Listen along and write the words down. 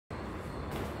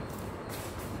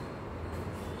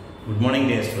Good morning,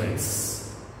 dear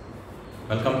students.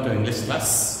 Welcome to English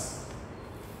class.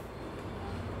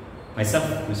 Myself,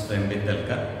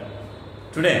 Mr.M.B.TELKAR.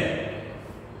 Today,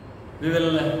 we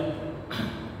will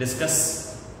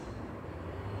discuss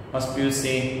first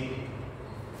PUC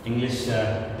English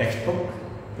textbook,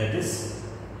 that is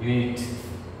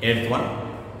Unit-8.1.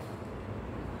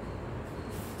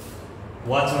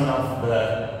 Watchman of the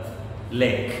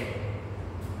Lake,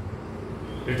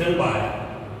 written by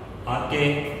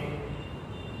R.K.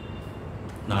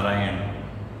 Narayan.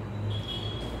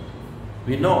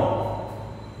 We know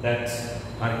that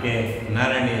R.K.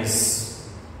 Narayan is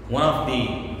one of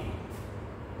the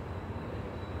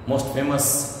most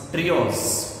famous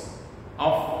trios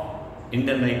of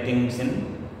Indian writings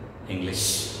in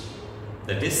English.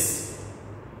 That is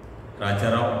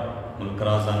Rajarao,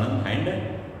 Mulkaraj Anand and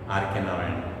R.K.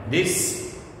 Narayan.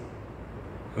 These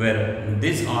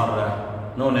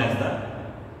are known as the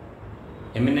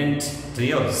eminent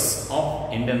trios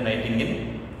of Indian writing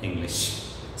in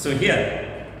English. So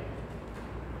here,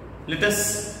 let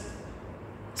us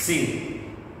see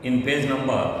in page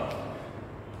number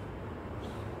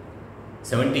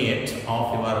 78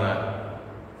 of your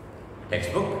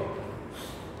textbook,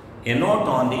 a note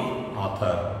on the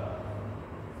author.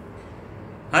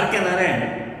 R.K. Narayan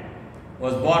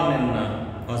was born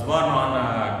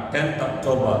on 10th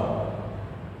October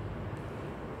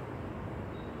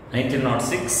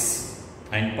 1906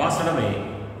 and passed away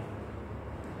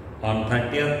on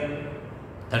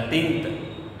 13th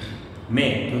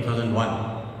May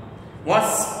 2001.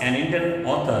 Was an Indian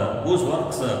author whose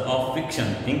works of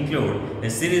fiction include a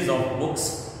series of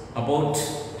books about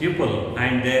people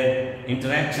and their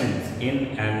interactions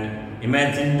in an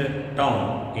imagined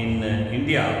town in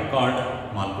India called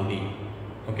Malgudi.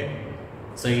 Okay,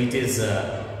 so it is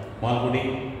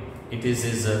Malgudi. It is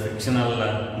his fictional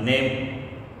name.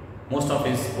 Most of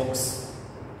his books,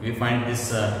 we find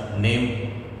this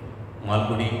name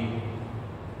Malgudi,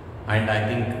 and I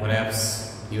think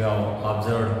perhaps you have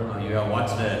observed or you have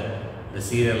watched the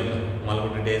serial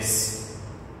Malgudi Days.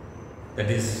 That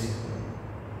is,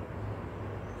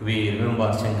 we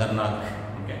remember Shankar Nag,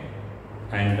 okay,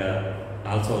 and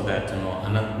also that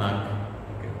Anant Nag.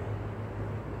 Okay.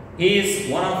 He is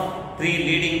one of three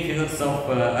leading figures of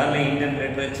early Indian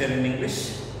literature in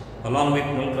English, along with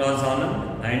Mulkaraj Anand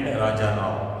and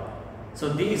Rajarao. So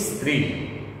these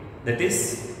three, that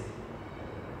is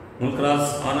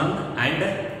Mulkaraj Anand and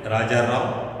Rajarao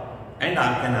and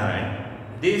R.K. Narayan,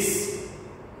 these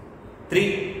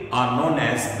three are known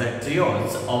as the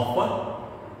trios of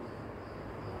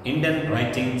Indian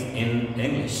writings in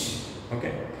English.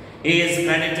 Okay. He is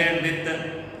credited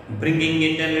with bringing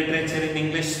Indian literature in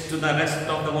English to the rest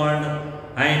of the world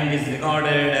and is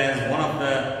regarded as one of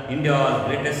the India's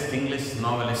greatest English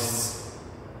novelists.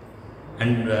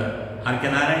 And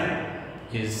R.K. Narayan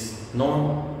is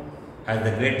known as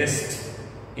the greatest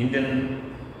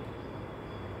Indian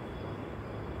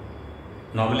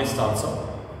novelist also.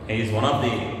 He is one of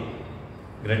the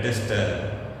greatest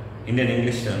Indian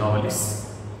English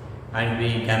novelists, and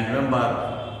we can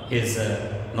remember his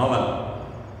novel,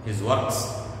 his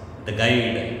works, The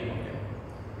Guide,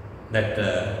 that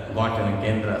got in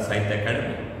Kendra Sahitya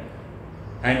Academy,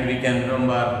 and we can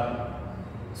remember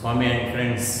Swami and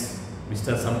Friends,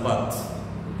 Mr. Sampath.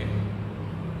 Okay.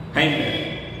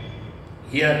 And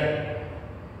here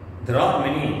there are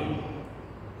many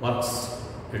works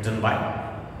written by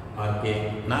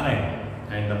R.K. Narayan,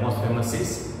 and the most famous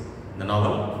is the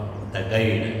novel The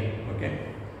Guide. Okay.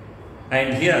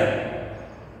 And here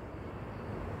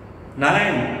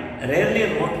Narayan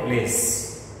rarely wrote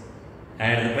plays,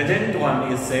 and the present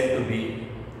one is said to be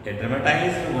a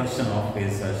dramatized version of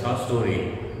his short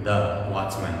story, The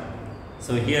Watchman.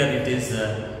 So here it is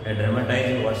a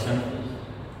dramatized version.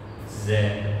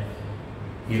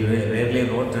 He rarely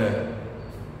wrote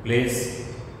plays,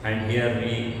 and here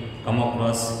we come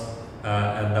across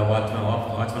The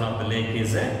Watchman of the Lake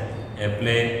is a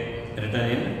play written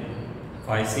in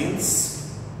 5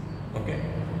 scenes. Okay,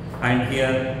 and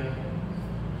here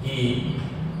he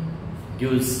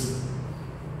gives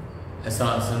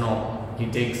he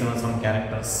takes some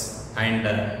characters, and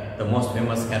the most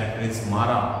famous character is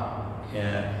Mara.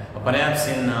 Perhaps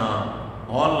in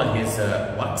all his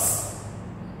works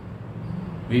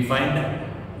we find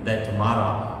that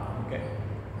Mara. Okay,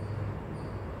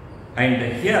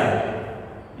 and here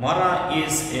Mara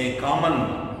is a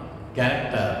common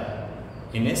character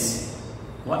in his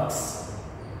works.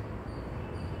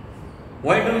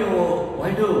 Why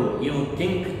do you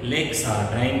think lakes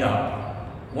are drying up?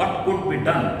 What could be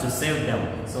done to save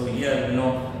them? So here,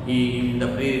 he in the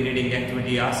pre-reading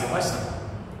activity asks a question.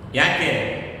 ಯಾಕೆ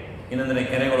ಇನ್ನಂದರೆ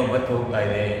ಕೆರೆಗಳು ಬತ್ತಿ ಹೋಗ್ತಾ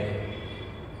ಇದೆ,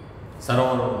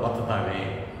 ಸರೋವರಗಳು ಬತ್ತುತ್ತವೆ,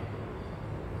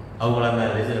 ಅವುಗಳನ್ನು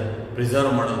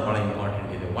preserve ಮಾಡೋದು ಭಾಳ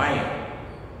important ಇದೆ. Why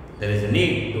there is A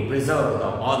need to preserve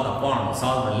all the Pond's,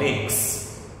 all the lakes.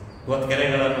 ಇವತ್ತು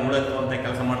ಕೆರೆಗಳನ್ನು ಉಳಿಸುವಂಥ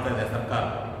ಕೆಲಸ ಮಾಡ್ತಾ ಇದೆ ಸರ್ಕಾರ.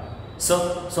 So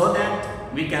that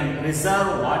we can preserve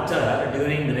water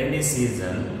during rainy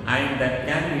season and that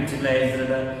can be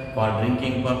utilized for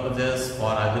drinking purposes,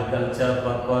 for agriculture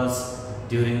purpose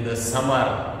during the summer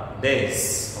days.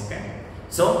 Okay,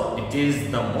 so it is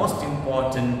the most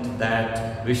important that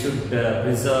we should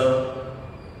preserve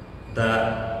the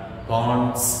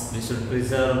ponds, we should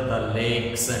preserve the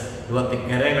lakes. ಇವತ್ತು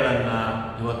ಕೆರೆಗಳನ್ನು,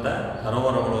 ಇವತ್ತು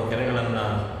ಸರೋವರಗಳು, ಕೆರೆಗಳನ್ನು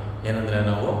ಏನಂದರೆ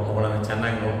ನಾವು ಅವುಗಳನ್ನು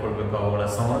ಚೆನ್ನಾಗಿ ನೋಡ್ಕೊಳ್ಬೇಕು. ಅವುಗಳ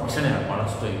ಸಂರಕ್ಷಣೆ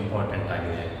ಭಾಳಷ್ಟು ಇಂಪಾರ್ಟೆಂಟ್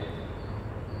ಆಗಿದೆ.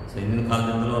 ಸೊ ಹಿಂದಿನ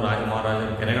ಕಾಲದಿಂದಲೂ ರಾಜ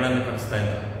ಮಹಾರಾಜರು ಕೆರೆಗಳನ್ನು ಕಟ್ಟಿಸ್ತಾ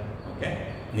ಇದ್ದಾರೆ. ಓಕೆ,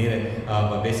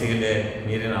 ಬೇಸಿಗೆಯಲ್ಲಿ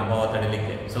ನೀರಿನ ಅಭಾವ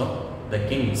ತಡಿಲಿಕ್ಕೆ. So the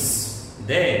Kings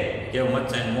they gave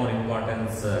much and more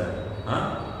importance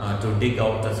to dig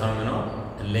out some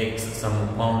lakes, some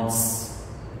Pond's.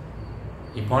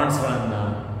 ಈ ಪಾಂಡ್ಸ್ಗಳನ್ನು,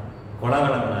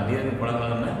 ಕೊಳಗಳನ್ನು, ನೀರಿನ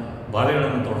ಕೊಳಗಳನ್ನು,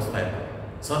 ಬಾವಿಗಳನ್ನು ತೋರಿಸ್ತಾ ಇದ್ದಾರೆ.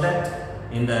 So that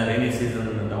in the rainy season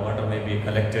the water may be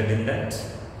collected in that,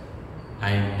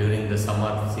 and during the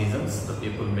summer seasons the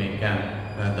people can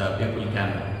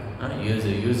use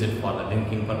it for the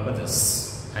drinking purposes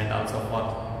and also for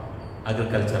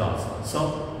agriculture also. So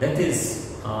that is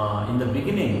in the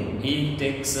beginning he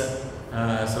takes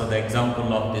so the example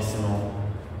of this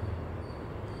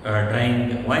drying,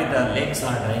 why the lakes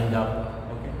are drying up.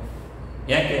 Okay,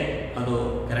 ಯಾಕೆ ಅದು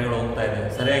ಕೆರೆಗಳು ಹೋಗ್ತಾ ಇದೆ,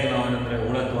 ಸರಿಯಾಗಿ ನಾವು ಏನಂದರೆ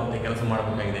ಉಳಿಸುವಂಥ ಕೆಲಸ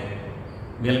ಮಾಡಬೇಕಾಗಿದೆ.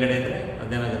 ಮೇಲ್ಗಡೆ ಇದ್ದರೆ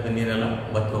ಅದೇನಾಗುತ್ತೆ, ನೀರೆಲ್ಲ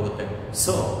ಬತ್ತಿ ಹೋಗುತ್ತೆ.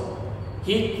 So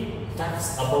he talks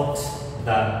about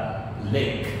the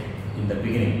lake in the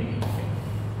beginning.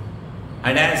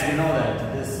 And as we know that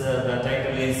this the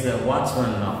title is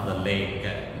Watchman of the Lake,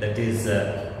 that is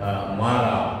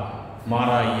Mara.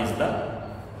 Mara is the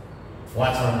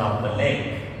Watchman of the Lake.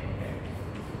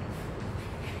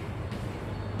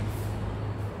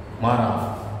 Mara.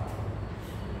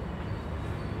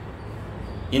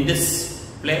 In this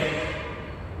play,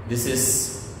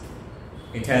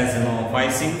 it has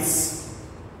 5 scenes,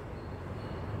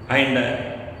 and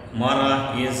Mara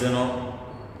is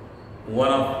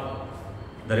one of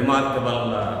the remarkable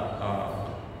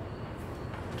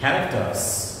characters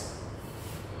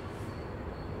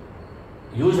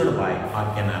used by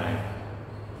R.K. Narayan.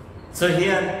 So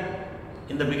here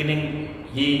in the beginning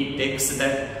he takes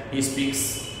that, he speaks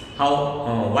how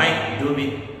why do we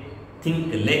think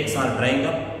the lakes are drying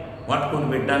up, what could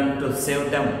be done to save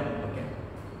them. Okay,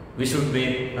 we should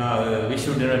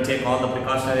take all the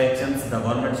precautionary actions. The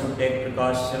government should take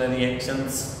precautionary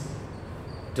actions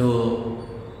to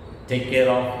take care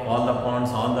of all the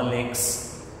ponds, all the lakes.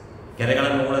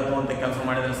 ಕೆರೆಗಳನ್ನು ಉಳಿಸುವಂಥ ಕೆಲಸ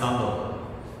ಮಾಡಿದರೆ ಸಾಲದು.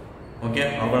 Okay,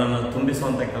 ಅವುಗಳನ್ನು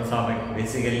ತುಂಬಿಸುವಂಥ ಕೆಲಸ ಆಗಬೇಕು.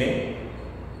 ಬೇಸಿಗೆಯಲ್ಲಿ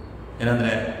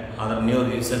ಏನಂದರೆ ಅದರ ನೀರು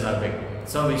ಯೂಸೇಜ್ ಆಗಬೇಕು.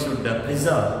 So we should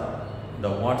preserve the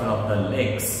water of the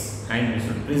lakes and we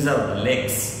should preserve the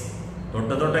lakes. ದೊಡ್ಡ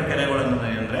ದೊಡ್ಡ ಕೆರೆಗಳನ್ನು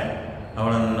ಏನಂದರೆ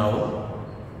ಅವುಗಳನ್ನು ನಾವು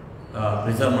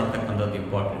ಪ್ರಿಸರ್ವ್ ಮಾಡ್ತಕ್ಕಂಥದ್ದು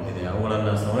ಇಂಪಾರ್ಟೆಂಟ್ ಇದೆ.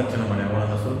 ಅವುಗಳನ್ನು ಸಂರಕ್ಷಣೆ ಮಾಡಿ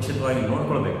ಅವುಗಳನ್ನು ಸುರಕ್ಷಿತವಾಗಿ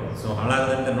ನೋಡ್ಕೊಳ್ಬೇಕು. ಸೊ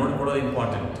ಹಾಳಾಗದಂತೆ ನೋಡ್ಕೊಳ್ಳೋದು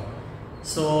important.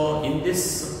 So in this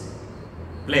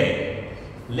play,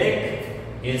 lake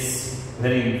is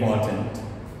very important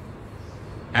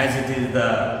as it is the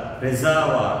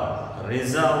reservoir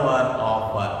of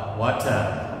water,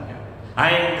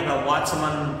 and the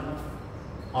watchman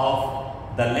of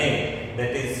the lake,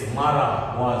 that is Mara,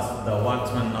 was the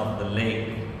watchman of the lake.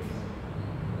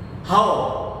 How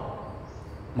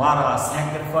Mara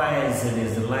sacrificed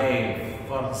his life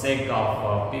for the sake of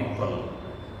people,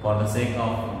 for the sake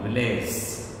of village,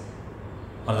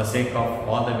 for the sake of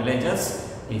all the villagers.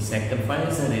 He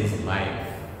sacrificed his life.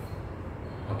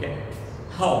 Okay,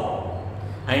 how?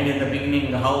 And in the beginning,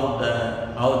 how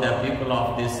the people of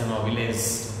this village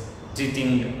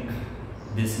treating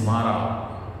this Mara,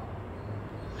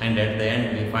 and at the end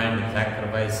we find the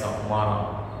sacrifice of Mara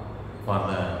for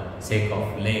the sake of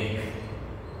lake.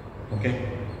 Okay,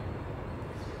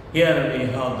 here we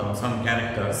have some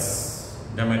characters.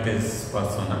 Dramatis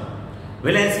persona,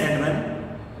 village headman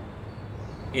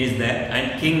is there, and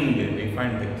king, we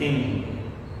find the king.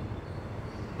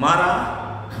 Mara,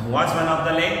 watchman of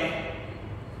the lake.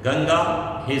 Ganga,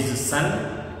 his son,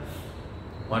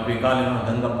 what we call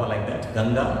Gangappa, like that.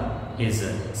 Ganga, his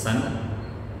son,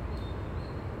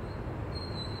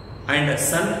 and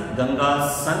son, Ganga's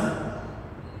son.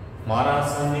 Mara's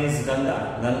son is Ganga,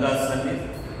 Ganga's son is,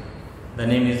 the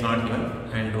name is not given,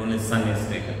 and only son is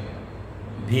taken.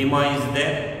 Bhima is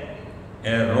there,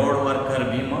 a road worker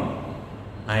Bhima,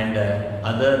 and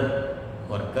other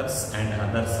workers and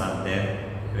others are there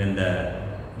when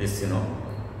this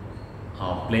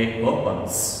play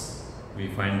opens. We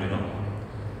find,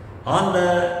 on the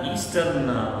eastern,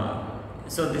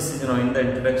 so this is, in the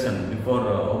introduction before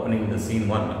opening the scene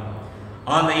 1.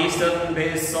 On the eastern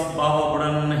base of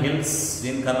Bababudan Hills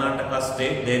in Karnataka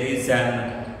state, there is an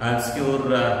obscure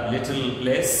little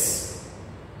place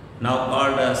now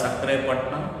called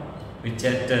Sakrepatna, which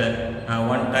at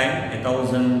one time,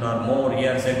 1,000 or more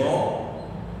years ago,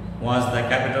 was the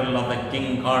capital of the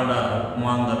king called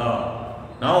Mangala.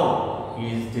 Now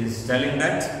it is telling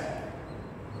that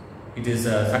it is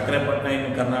Sakrepatna in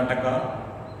Karnataka,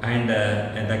 and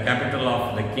the capital of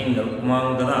the king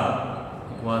Mangala.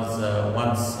 Was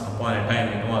once upon a time,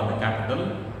 it was the capital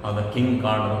of the king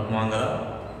called Mangala.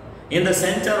 In the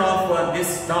center of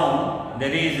this town,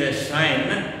 there is a shrine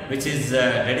which is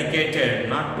dedicated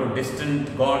not to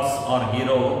distant gods or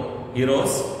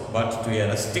heroes, but to a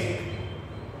rustic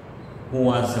who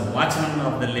was a watchman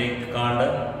of the lake called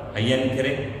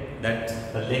Ayankere.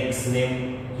 That the lake's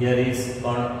name here is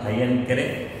called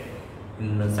Ayankere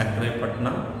in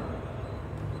Sakrepatna.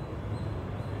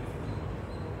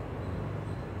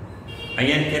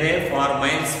 Ayankere, 4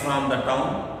 miles from the town,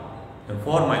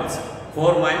 4 miles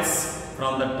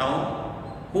from the town,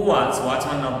 who was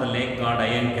watchman of the lake called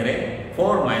Ayankere,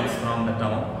 4 miles from the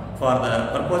town. For the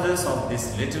purposes of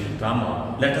this little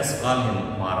drama, let us call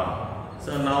him Mara.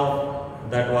 So now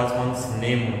that watchman's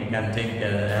name we can take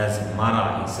as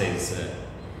Mara, he says,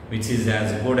 which is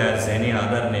as good as any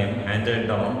other name handed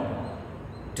down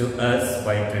to us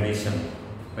by tradition.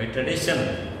 By tradition,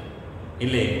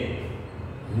 ಇಲ್ಲಿ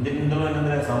ಹಿಂದಿನಿಂದಲೂ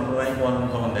ಏನಂದರೆ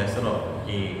ಸಾಂಪ್ರದಾಯಿಕವಾದಂಥ ಒಂದು ಹೆಸರು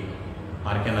ಈ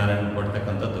R K Narayan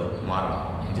ಕೊಡ್ತಕ್ಕಂಥದ್ದು ಮಾರ.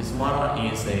 This ಮಾರ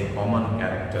is A common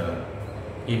character.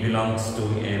 He belongs to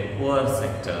a poor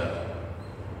sector,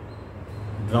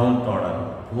 downtrodden,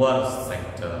 poor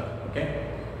sector. Okay,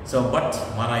 so but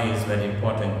Mara is very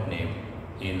important name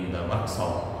in the works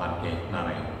of R.K.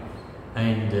 Narayan.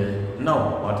 And now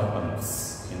what happens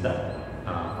in the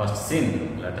first scene?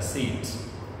 Let us see it.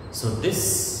 So this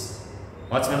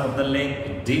watchman of the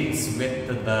lake deals with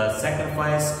the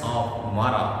sacrifice of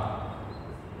Mara.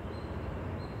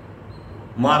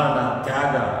 Marana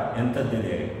tyaga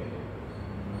entadide.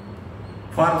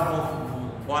 For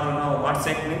what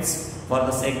sake means? For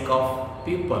the sake of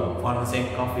people, for the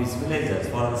sake of his villagers,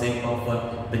 for the sake of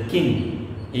the king.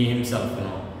 He himself,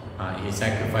 he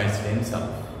sacrificed himself.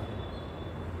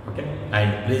 Okay, and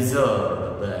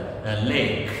preserved the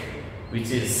lake,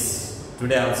 which is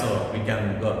today also we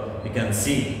can go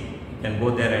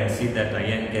there and see that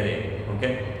Ayankere.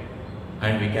 Okay,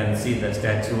 and we can see the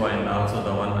statue and also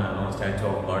the one statue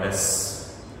of goddess.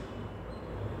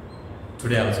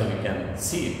 Today also we can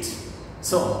see it.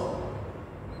 So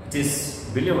it is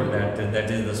believed that that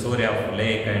is the story of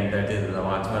lake, and that is the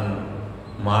watchman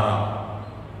Mara,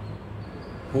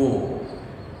 who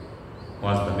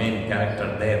was the main character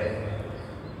there.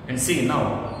 And see, now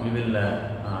we will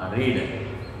read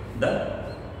the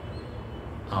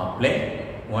play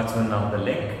Watchman of the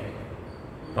Lake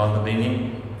from the beginning,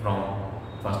 from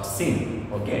first scene.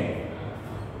 Okay.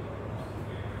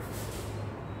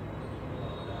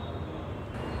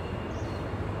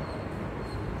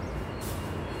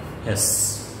 Yes,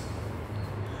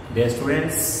 dear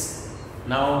students,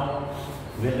 now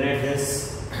we'll read this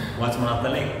Watchman of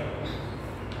the Lake.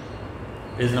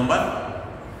 Page number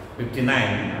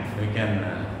 59.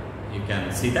 You can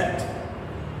see that.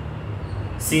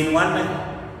 Scene 1.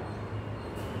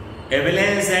 A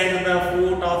village at the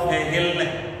foot of a hill,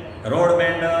 road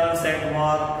menders at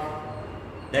work.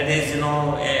 That is,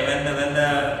 when the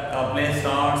play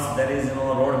starts, there is,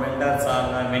 road menders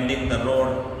are mending the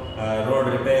road. Road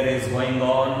repair is going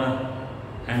on,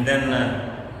 and then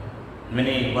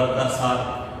many workers are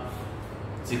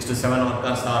 6 to 7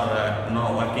 workers are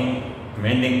working,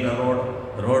 mending the road.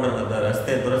 The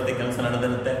raste durasti kelsa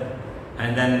nadadirutte,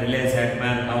 and then village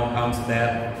headman now comes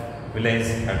there. Village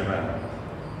headman,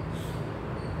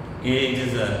 he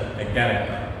is a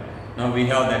character. Now we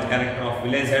have that character of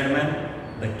village headman,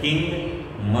 the king,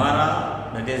 Mara,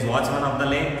 that is watchman of the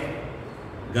lake,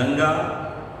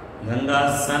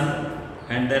 Ganga's son,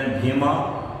 and then Bhima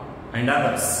and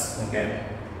others. Okay,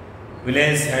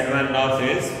 village headman now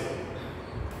says,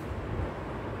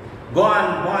 "Go on,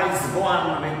 boys, go on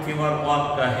with your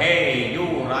work. Hey, you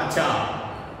Racha."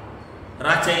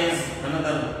 Racha is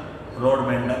another road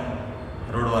mender,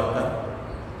 road worker.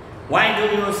 "Why do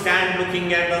you stand looking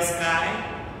at the sky?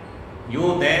 You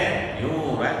there, you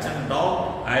wretched dog,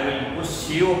 I will push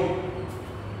you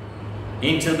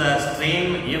into the stream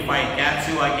if I catch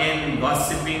you again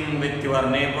gossiping with your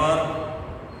neighbor.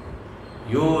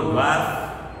 You dwarf."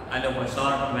 I love a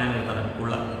short man with a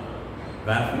pulla.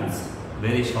 Dwarf means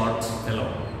very short fellow.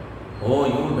 Oh,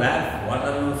 you dwarf, what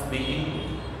are you speaking?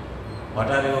 What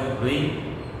are you doing?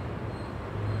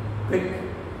 Quick,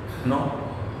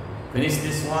 finish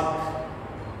this work,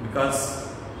 because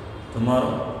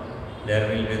tomorrow there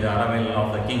will be the arrival of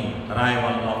the king.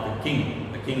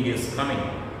 The king is coming.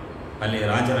 ಅಲ್ಲಿ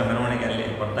ರಾಜರ ಮೆರವಣಿಗೆ ಅಲ್ಲಿ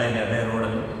ಬರ್ತಾ ಇದೆ ಅದೇ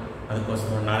ರೋಡಲ್ಲಿ,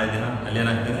 ಅದಕ್ಕೋಸ್ಕರ ನಾಳೆ ದಿನ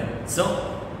ಅಲ್ಲೇನಾಗ್ತದೆ. So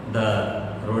the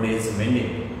road is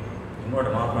ಮೆಂಡಿಂಗ್. ನೋಡಿ,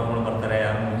 ಮಹಾಪ್ರಭುಗಳು ಬರ್ತಾರೆ,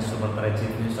 ಯಾರು ಮಿನಿಸ್ಟರ್ ಬರ್ತಾರೆ,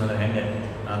 ಚೀಫ್ ಮಿನಿಸ್ಟರ್ ಅಂದರೆ ಹೆಂಗೆ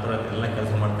ಆ ಥರ ಎಲ್ಲ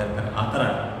ಕೆಲಸ ಮಾಡ್ತಾ ಇರ್ತಾರೆ. ಆ ಥರ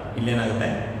ಇಲ್ಲೇನಾಗುತ್ತೆ,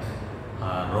 ಆ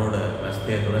ರೋಡ್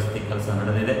ರಸ್ತೆ ದುರಸ್ತಿ ಕೆಲಸ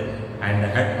ನಡೆದಿದೆ. And the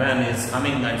head man is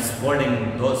coming and scolding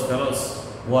those fellows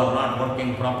who are not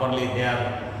working properly. They are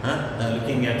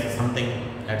looking at something,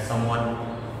 at someone.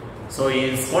 So he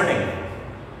is scolding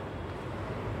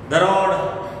the road.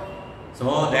 So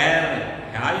there,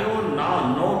 have you now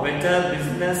no better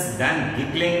business than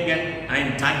giggling and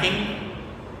talking?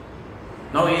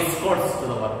 Now he scolds to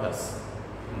the workers.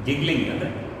 Giggling,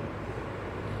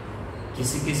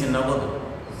 kisi navodu.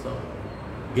 So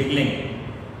giggling,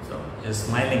 so he is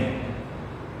smiling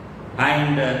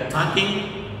and talking.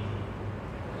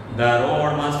 The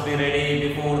road must be ready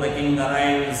before the king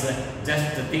arrives. Just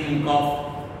think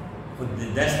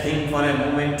for a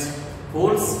moment,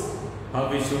 fools, how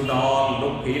we should all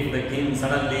look if the king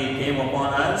suddenly came upon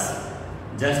us.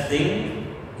 Just think,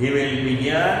 he will be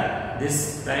here this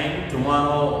time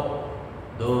tomorrow.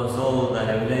 So the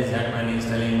village headman is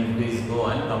telling, please go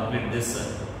and complete this.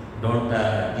 Don't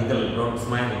giggle, don't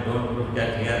smile, don't look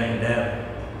at here and there.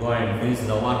 Go and finish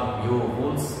the work, you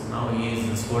fools. Now he is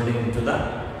scolding to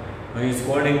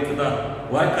the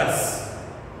workers.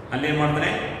 ಅಲ್ಲಿ ಏನು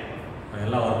ಮಾಡ್ತಾನೆ,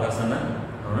 ಎಲ್ಲ ವರ್ಕರ್ಸನ್ನು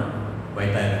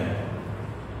ಬೈತಾ ಇದ್ದಾನೆ.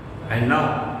 And now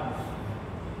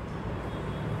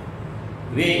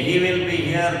he will be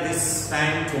here this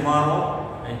time tomorrow,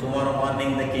 and tomorrow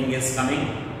morning the king is coming.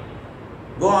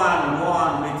 Go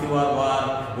on with your work,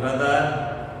 brother.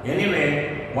 Anyway,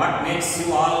 what makes you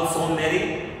all so merry?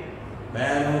 Why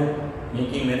are you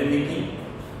making merrymaking?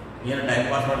 ಏನು time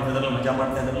pass ಮಾಡ್ತಿದ್ರಲ್ಲ, ಮಜಾ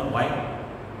ಮಾಡ್ತಿದ್ರಲ್ಲ,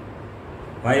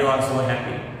 why you are so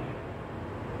happy?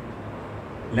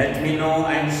 Let me know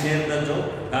and share the joke.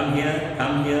 Come here,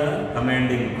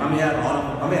 commanding. Come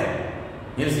here.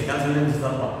 Nilsi, consider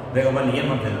ಸ್ವಲ್ಪ ಬೇಗ ಬನ್ನಿ. ಏನು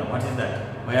ಮಾಡ್ತಿದ್ದೀರಾ? What is that?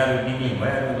 Why are you giggling? Why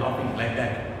are you laughing like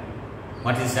that?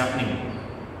 What is happening?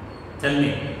 Tell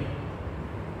me.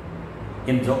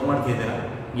 ಏನು joke ಮಾಡ್ತಿದ್ದೀರಾ?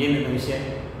 ಏನಿದೆ ವಿಷಯ?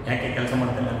 ಯಾಕೆ ಕೆಲಸ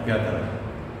ಮಾಡ್ತಿಲ್ಲ ಅಂತ ಕೇಳ್ತಾರೆ.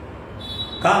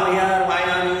 Come here. Why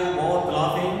are you both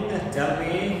laughing? Tell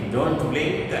me. Don't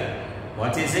blink.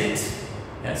 What is it?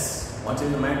 Yes, what is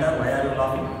the matter? Why are you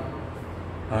laughing?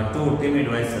 Two timid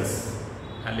voices.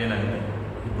 ಅಲ್ಲೇನಾಗಿದೆ,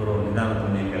 ಇಬ್ಬರು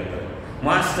ನಿಧಾನದಿಂದ ಏನು ಹೇಳ್ತಾರೆ.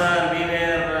 Master, we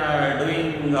were doing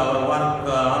our work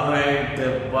all right,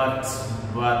 but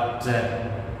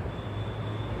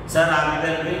sir, we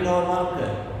were doing our work,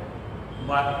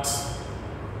 but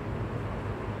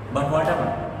what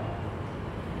happened?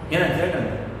 ಏನಂತ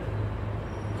ಹೇಳ್ತಾರೆ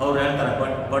ಅವ್ರು ಹೇಳ್ತಾರೆ,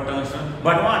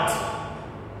 but what?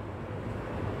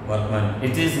 Workman,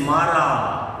 it is Mara.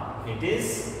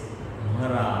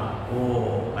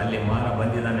 ಅಲ್ಲಿ ಮಾರ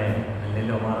ಬಂದಿದ್ದಾನೆ,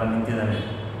 ಅಲ್ಲೆಲ್ಲೋ ಮಾರ ನಿಂತಿದ್ದಾನೆ.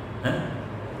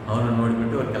 ಅವನು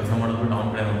ನೋಡಿಬಿಟ್ಟು ಅವ್ರು ಕೆಲಸ ಮಾಡಿಬಿಟ್ಟು ಅವನ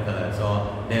ಕಡೆ ಹೋಗ್ತಾರೆ. So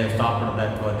they stopped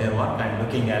their work and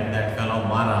looking at that fellow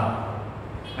Mara.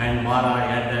 And Mara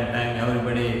at that time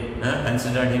everybody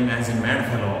considered him as a mad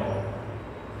fellow,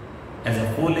 as a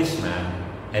foolish man,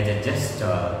 as a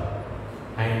jester.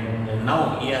 And now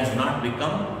he has not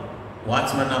become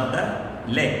watchman of the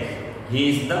lake. He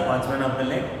is the watchman of the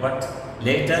lake, but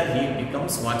later he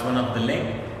becomes watchman of the lake.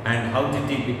 And how did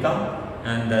he become?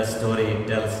 And the story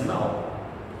tells now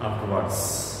afterwards.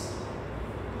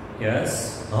 Yes.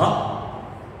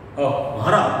 Oh,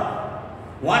 Maharaj,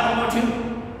 what about you?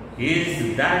 Is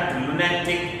that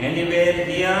lunatic anywhere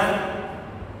here?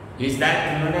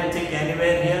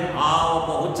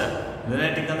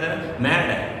 Lunatic andre mad.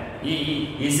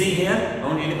 Is he here?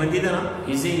 Avanu ಇಲ್ಲಿ ಬಂದಿದ್ದಾನ?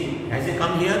 Has he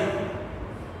come here?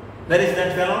 Where is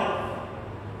that fellow?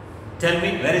 Tell me,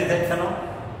 where is that fellow?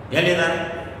 ಎಲ್ಲಿದ್ದಾನೆ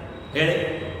ಹೇಳಿ.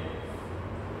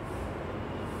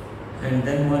 And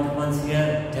then what happens here?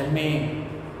 Tell me,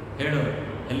 ಹೇಳು,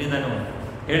 ಎಲ್ಲಿದ್ದಾನೆ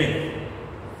ಹೇಳಿ.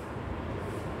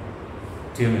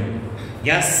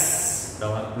 Yes, the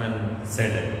workman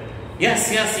said. Yes,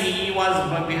 he was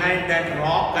behind that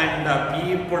rock and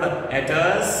peeped at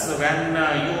us. When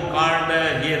you called,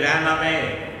 he ran away.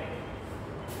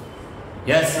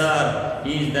 Yes, sir,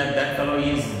 he is that fellow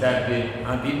is that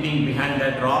peeping behind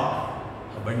that rock.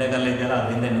 ಬಂಡೆಗಲ್ಲ ಇದೆಯಲ್ಲ,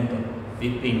 ಅದರಿಂದ ನಿಂತು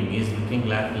peeping is looking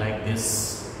like this.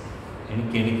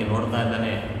 ಎಣಿಕೆ ನೋಡ್ತಾ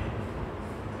ಇದ್ದಾನೆ.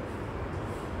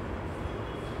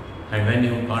 And when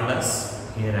you called us,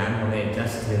 he ran away.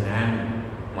 He ran.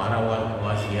 Mara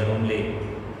was here only.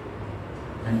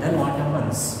 And then what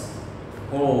happens?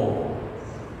 Oh,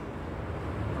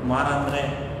 Mara andre,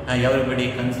 everybody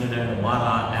considered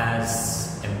Mara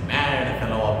as a mad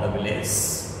fellow of the village.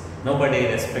 Nobody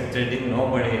respected him.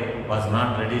 Nobody was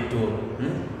not ready to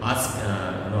ask,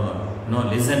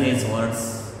 listen his words.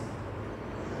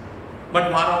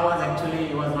 But Mara was actually,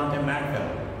 he was not a mad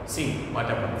fellow. See what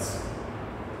happens.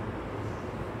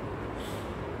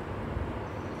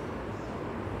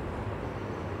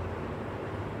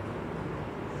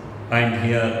 Find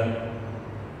here,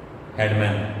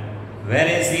 headman. Where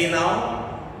is he now?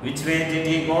 Which way did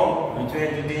he go? Which way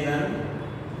did he run?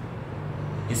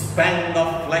 He sprang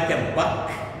off like a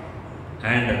buck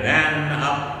and ran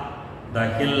up the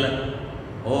hill.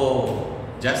 Oh,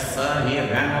 just sir, he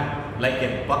ran up like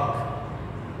a buck.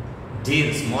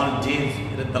 Deer, small deer,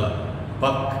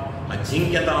 buck. A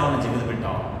jinkatana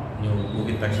jigabita. You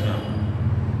movie takshana.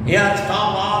 Here,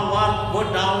 stop all work, put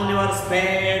down your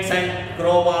spades and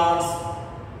crowbars.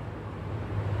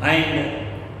 And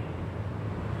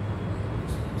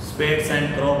spades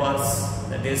and crowbars,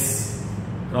 that is,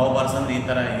 crowbars and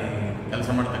the ಕೆಲಸ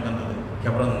ಮಾಡ್ತಕ್ಕಂಥದ್ದು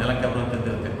ಕೆಬ್ರೊಂದು ನೆಲ ಕೆಬ್ರೊಂದು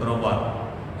ತಿಂದಿರುತ್ತೆ crowbar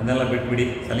ಅದನ್ನೆಲ್ಲ ಬಿಟ್ಬಿಡಿ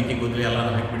ಸಲಿಕೆ ಕುದುರೆ ಎಲ್ಲ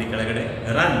ಹಾಕಿಬಿಡಿ ಕೆಳಗಡೆ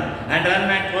run and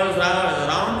close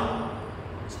around,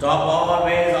 stop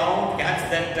always out, catch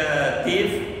that thief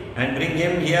and bring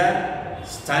him here,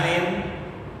 stun him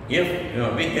if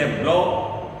with a blow,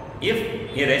 if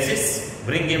he resists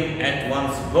bring him at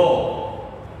once, go.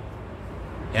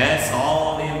 Yes,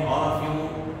 all of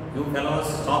you fellows,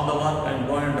 stop the work and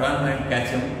go and run and catch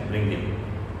him, bring him.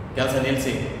 ಕೆಲಸ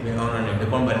ನಿಲ್ಲಿಸಿ ಬೇಗ ಅವನನ್ನು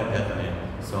ಹಿಡ್ಕೊಂಡು ಬರೀ ಅಂತ ಹೇಳ್ತಾನೆ.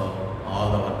 So all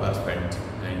the workers went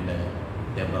and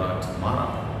they brought Mara.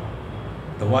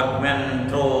 The workmen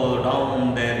throw down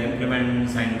their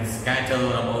implements and scatter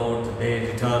about. They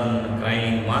return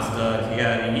crying, Master,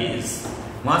 here he is.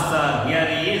 Master, here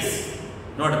he is.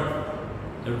 Note,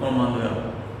 ಹಿಡ್ಕೊಂಡು ಬಂದು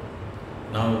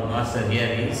now Master,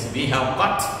 here he is. We have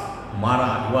caught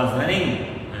Mara. He was running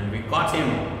and we caught him.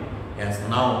 Yes,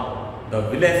 now the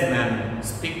village man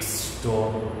speaks to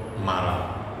Mara.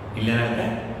 ಇಲ್ಲೇನಾಗುತ್ತೆ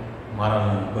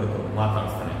ಮಾರನ ಕುರಿತು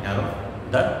ಮಾತಾಡ್ತಾನೆ. ಯಾರು?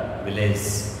 The village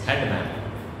headman.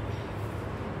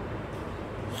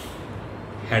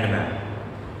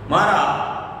 Mara,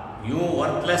 you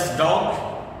worthless dog,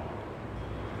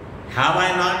 have I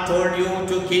not told you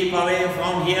to keep away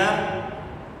from here?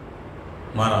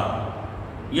 Mara,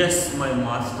 yes, my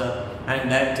master. And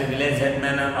that village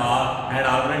headman had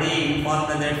already informed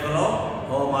that fellow,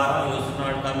 oh Mara, you should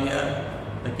not come here.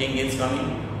 The king is coming.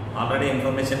 Already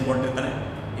information ಕೊಟ್ಟಿರ್ತಾನೆ.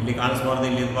 ಇಲ್ಲಿ ಕಾಣಿಸಬಾರ್ದು,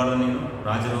 ಇಲ್ಲಿ ಇರಬಾರ್ದು, ನೀನು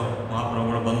ರಾಜರು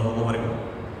ಮಹಾಪ್ರಭುಗಳು ಬಂದು ಹೋಗೋವರೆಗೂ.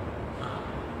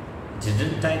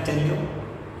 Didn't I tell you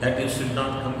that you should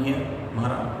not come here,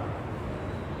 Mara?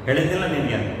 ಹೇಳಿದ್ದಿಲ್ಲ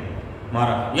ನಿನಗೆ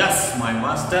Mara? Yes, my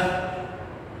master.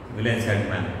 Village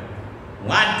headman,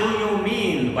 what do you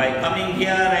mean by coming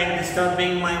here and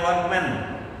disturbing my workmen?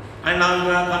 And now you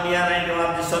have come here and you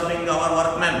are disturbing our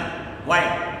workmen. Why?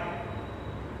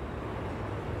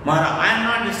 Mara, I am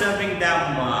not disturbing them.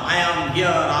 I am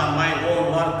here on my own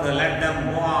work. Let them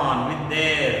go on with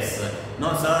theirs. No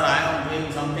sir, I am doing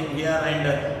something here and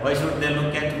why should they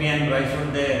look at me and why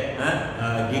should they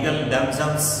giggle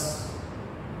themselves?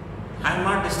 I am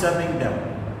not disturbing them.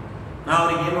 Now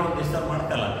ಅವರಿಗೇನು disturb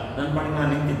ಮಾಡ್ತಲ್ಲ, ನನ್ನ ಪಾಡಿಗೆ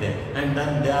ನಾನು ನಿಂತಿದ್ದೆ and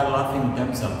then they are laughing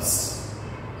themselves.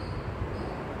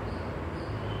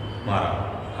 Mara,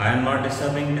 I am not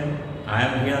disturbing them. I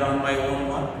am here on my own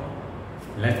work.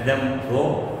 Let them go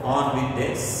on with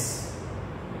this.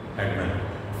 Headman,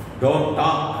 don't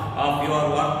talk of your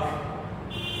work.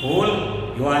 Fool,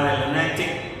 you are a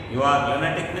lunatic. You are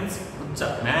lunatic means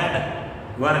mad.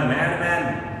 You are a madman.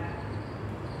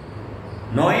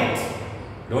 Know it?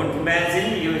 Don't imagine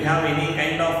you have any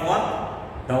kind of work.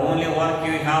 The only work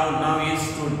you have now is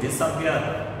to disappear.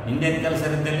 Indian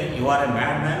culture, you are a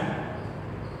madman.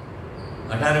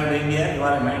 What are you doing here? You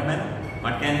are a madman.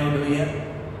 What can you do here?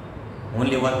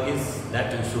 Only work is that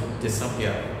you should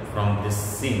disappear from this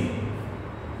scene,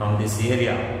 from this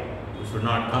area. You should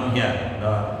not come here.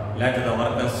 Let the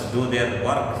workers do their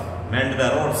work, mend the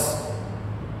roads.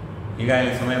 ಈಗ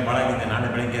ಇಲ್ಲಿ ಸಮಯ ಬಾಳಾಗಿದೆ, ನಾಳೆ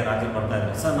ಬೆಳಿಗ್ಗೆ ರಾಜಿ ಬರ್ತಾ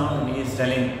ಇದ್ದಾರೆ. So now he is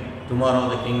telling tomorrow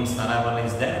the king's arrival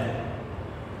is there.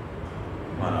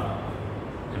 Mara,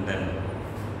 and then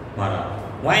Mara,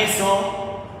 why so?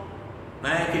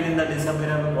 Why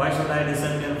should I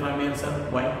disappear from here, sir?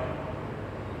 Why?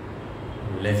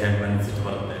 Village headman siಟ್ಟು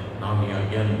ಬರುತ್ತೆ. Now he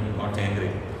again got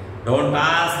angry. Don't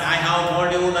ask, I have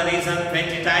told you the reason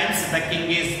 20 times. The king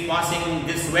is passing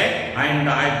this way and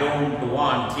I don't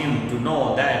want him to know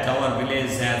that our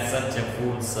village has such a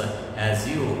fools as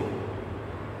you.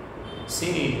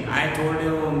 See, I told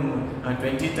you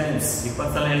 20 times.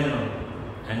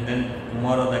 And then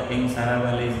tomorrow the king's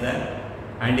arrival is there.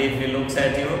 And if he looks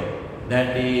at you,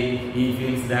 that he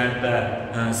feels that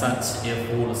such a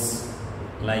fools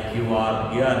like you are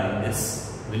here in this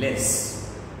village.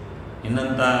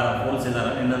 ಇನ್ನಂಥ fools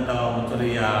ಇದ್ದಾರೆ, ಇನ್ನಂಥ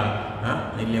ಮುಚ್ಚುರಿಯ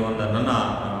ಇಲ್ಲಿ ಒಂದು ನನ್ನ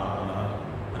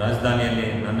ರಾಜಧಾನಿಯಲ್ಲಿ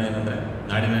ನನ್ನ ಏನಂದರೆ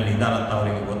ನಾಡಿನಲ್ಲಿ ಇದ್ದಾರಂತ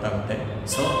ಅವರಿಗೆ ಗೊತ್ತಾಗುತ್ತೆ.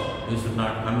 So you should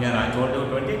not come here. I told you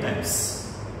 20 times.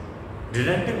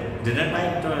 Didn't I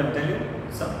tell you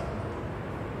so?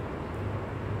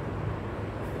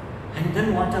 And then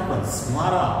what happens?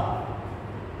 Mara,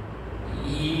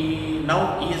 he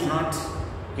has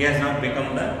not become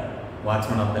the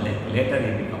watchman of the lake. Later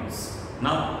he becomes.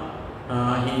 Now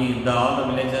all the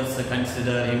villagers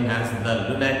consider him as the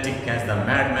lunatic, as the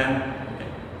madman. Okay.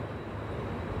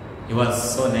 He was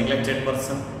so neglected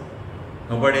person.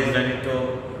 Nobody is ready to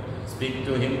speak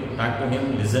to him, talk to him,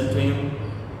 listen to him.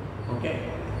 Okay.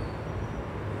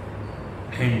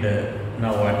 And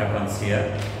now what happens here?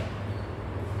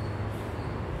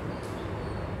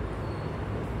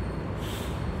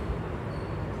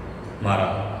 Mara,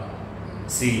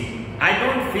 see, I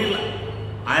don't feel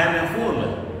I am a fool.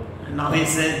 Now he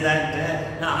says that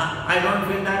I don't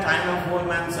feel that I am a fool,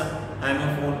 man, sir. I am a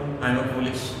fool. I am a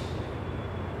foolish.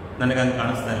 ನನಗಂಗೆ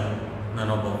ಕಾಣಿಸ್ತಾ ಇಲ್ಲ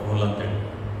ನಾನೊಬ್ಬ pool ಅಂತೇಳಿ.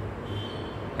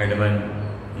 Headman,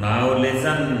 now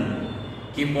listen.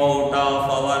 Keep out of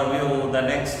our view the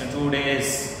next 2 days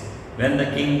when the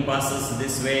king passes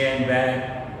this way and back.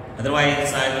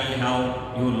 Otherwise, I will have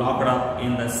you locked up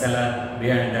in the cellar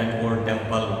behind that old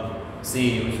temple. See,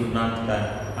 you should not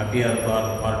appear for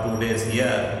 2 days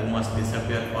here. You must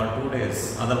disappear for 2 days.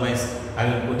 Otherwise, I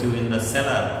will put you in the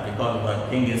cellar because the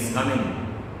king is coming.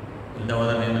 ಇಲ್ಲದ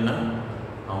ಹೋದರೆ ನಿನ್ನನ್ನು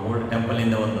ಆ old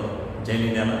ಟೆಂಪಲಿಂದ ಒಂದು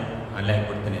ಜೈಲಿದೆಯಲ್ಲ ಅಲ್ಲೇ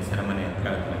ಹಾಕ್ಬಿಡ್ತೀನಿ ceremony ಅಂತ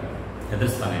ಹೇಳ್ತಾನೆ,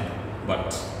 ಹೆದರ್ಸ್ತಾನೆ.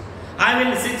 But I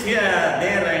will sit here,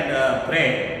 there and pray.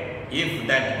 If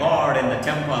that God in the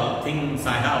temple thinks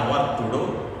I have work to do,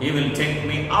 he will take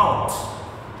me out.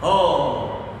 Oh,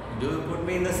 do you put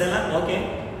me in the cellar? Okay.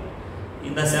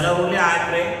 In the cellar only I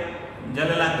pray.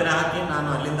 Jalal haktare haki nanu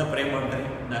allinda pray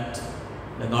ಮಾಡ್ತೀನಿ. That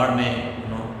the God may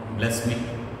bless me.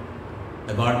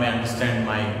 The God may understand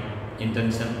my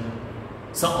intention.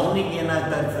 So ಅವನಿಗೆ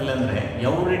ಏನಾಗ್ತಾ ಇರ್ತಲ್ಲ ಅಂದರೆ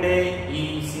every day he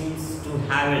seems to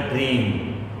have a dream.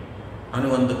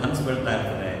 ಅವನಿಗೊಂದು ಕನಸು ಬೀಳ್ತಾ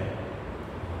ಇರ್ತದೆ.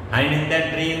 And in that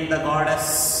dream the goddess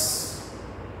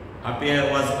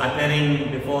was appearing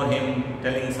before him,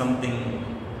 telling something.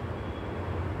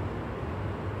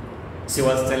 She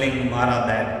was telling Mara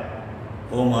that,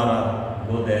 oh Mara,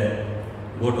 go there,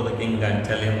 go to the king and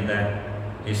tell him that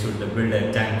he should build a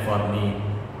tank for me.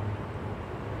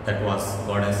 That was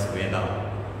goddess Veda.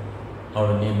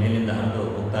 ಅವಳು ನೀ ಮೇಲಿಂದ ಹರಿದು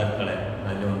ಹೋಗ್ತಾ ಇರ್ತಾಳೆ,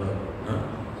 ಅಲ್ಲಿ ಒಂದು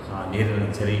ನೀರಿನ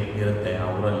cherry ಇರುತ್ತೆ ಆ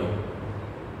ಊರಲ್ಲಿ,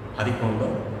 ಹರಿಕೊಂಡು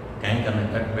ಟ್ಯಾಂಕನ್ನು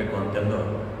ಕಟ್ಟಬೇಕು ಅಂತಂದು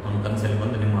ಅವನ ಕನಸಲ್ಲಿ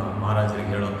ಬಂದು ನಿಮ್ಮ ಮಹಾರಾಜರಿಗೆ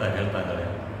ಹೇಳ್ತಾ ಇದ್ದಾಳೆ.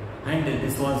 And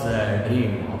this was a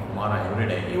dream of Mara every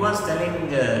day. He was telling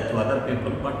to other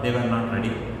people, but they were not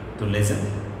ready to listen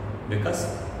because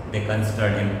they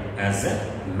considered him as a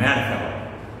mad fellow.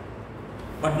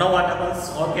 But now what happens?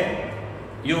 Okay,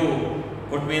 you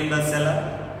put me in the cellar.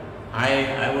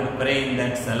 I would pray in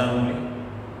that cellar only.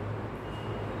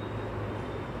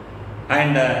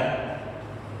 And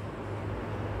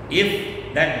if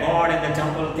that God in the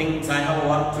temple thinks I have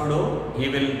work to do, he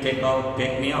will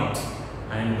take me out.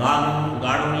 And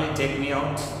God only take me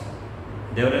out.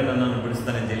 ದೇವರೇ ನನ್ನನ್ನು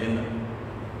ಬಿಡಿಸ್ತಾನೆ ಜೈಲಿಂದ,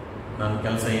 ನನ್ನ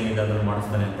ಕೆಲಸ ಏನಿದೆ ಅದನ್ನು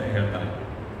ಮಾಡಿಸ್ತಾನೆ ಅಂತ ಹೇಳ್ತಾನೆ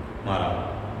ಮಾರ.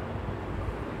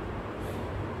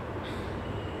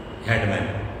 Headman,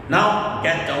 now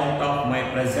get out of my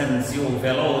presence, you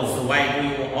fellows. Why do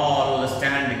you all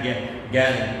stand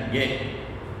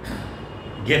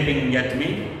gaping at me?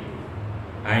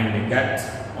 And get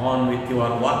on with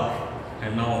your work.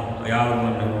 And now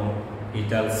he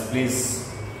tells, please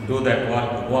do that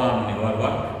work, go on your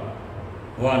work,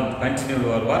 go on, continue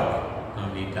your work. Now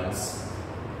he tells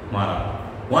Mara,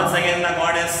 once again the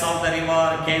goddess of the river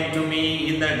came to me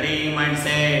in the dream and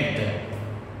said,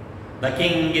 the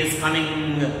king is coming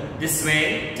this way,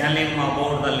 tell him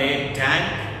about the lake tank,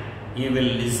 he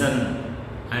will listen.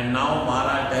 And now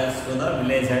Mara tells to the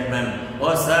village headman,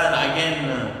 oh sir, again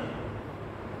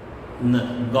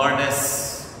goddess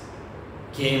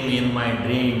came in my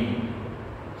dream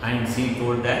and she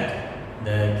told that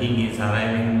the king is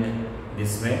arriving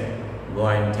this way, go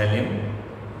and tell him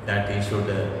that he should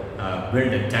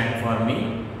build a tank for me,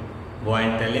 go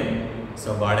and tell him. So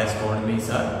goddess told me,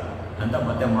 sir, and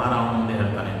ಮತ್ತೆ ಮಾರ ಮುಂದೆ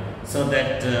ಹೇಳ್ತಾನೆ. So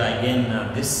that again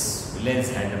this village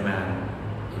headman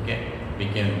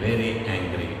became very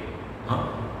angry.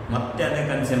 ಮತ್ತೆ ಅದೇ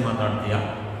ಕನಸಲ್ಲಿ ಮಾತಾಡ್ತೀಯಾ?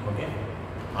 Okay,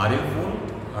 are you fool?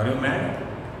 Are you mad?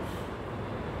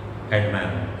 Headman,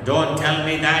 don't tell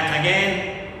me that again.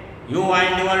 You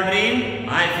and your dream,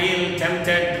 I feel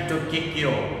tempted to kick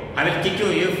you. I will kick you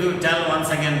if you tell once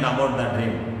again about the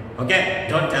dream. Okay,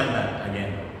 don't tell that again.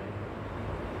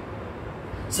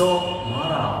 So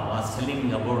Mara was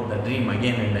telling about the dream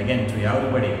again and again to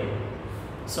everybody.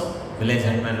 So village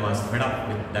headman was fed up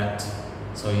with that.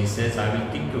 So he says, I will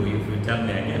kick you if you tell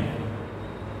me again.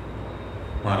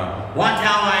 Mara, what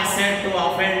have I said to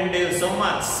offend you so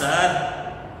much, sir?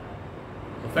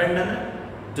 Offend?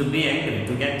 To be angry,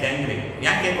 to get angry.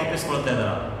 Yake kopiskolta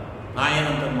idara? Na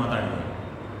yenanta maatadni?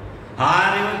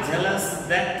 Are you jealous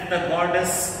that the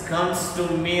goddess comes to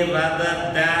me rather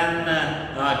than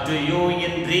to you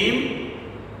in dream?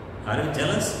 Are you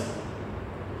jealous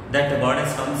that the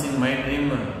goddess comes in my dream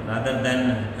rather than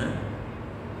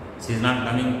she is not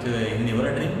coming to in your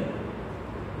dream?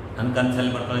 Nan kansal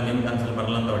bartala, nim kansal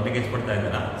bartala anta otte kechi padta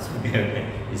idara. Okay.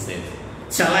 He says,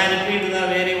 shall I repeat the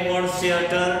very words she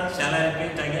uttered? Shall I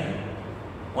repeat again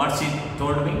what she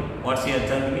told me? What she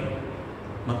uttered me?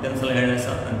 Mattensala hede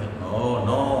sir. Oh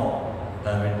no,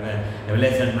 the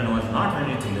village headman was not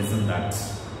ready to listen that.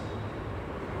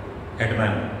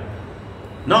 Headman,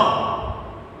 no,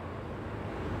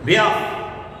 be off,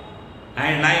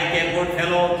 and like a good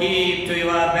fellow keep to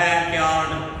your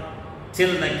backyard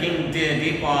till the king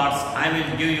departs. I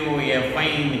will give you a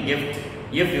fine gift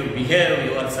if you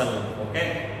behave yourself. Okay,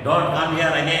 don't come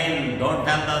here again, don't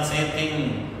tell the same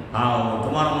thing.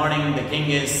 Tomorrow morning the king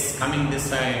is coming this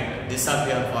side,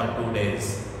 disappear for 2 days.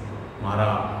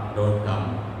 Mara, don't come.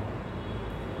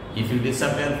 If you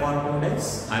disappear for 2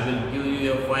 days, I will give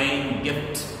you a fine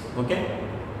gift. Okay?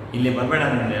 Illi barbeda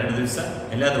nande 2 divasa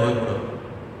elladru hogibidu.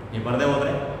 Ee barde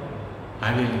hodre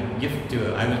I will give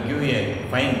you a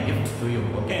fine gift to you.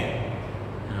 Okay?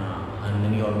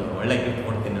 Ninige ಒಂದು ಒಳ್ಳೆ gift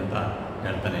ಕೊಡ್ತೀನಿ ಅಂತ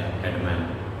ಹೇಳ್ತಾನೆ headman.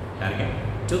 ಯಾರಿಗೆ?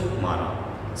 To Mara.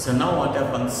 So now what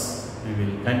happens? We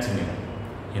will continue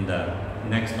in the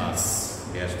next class,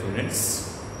 dear students.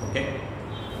 Okay?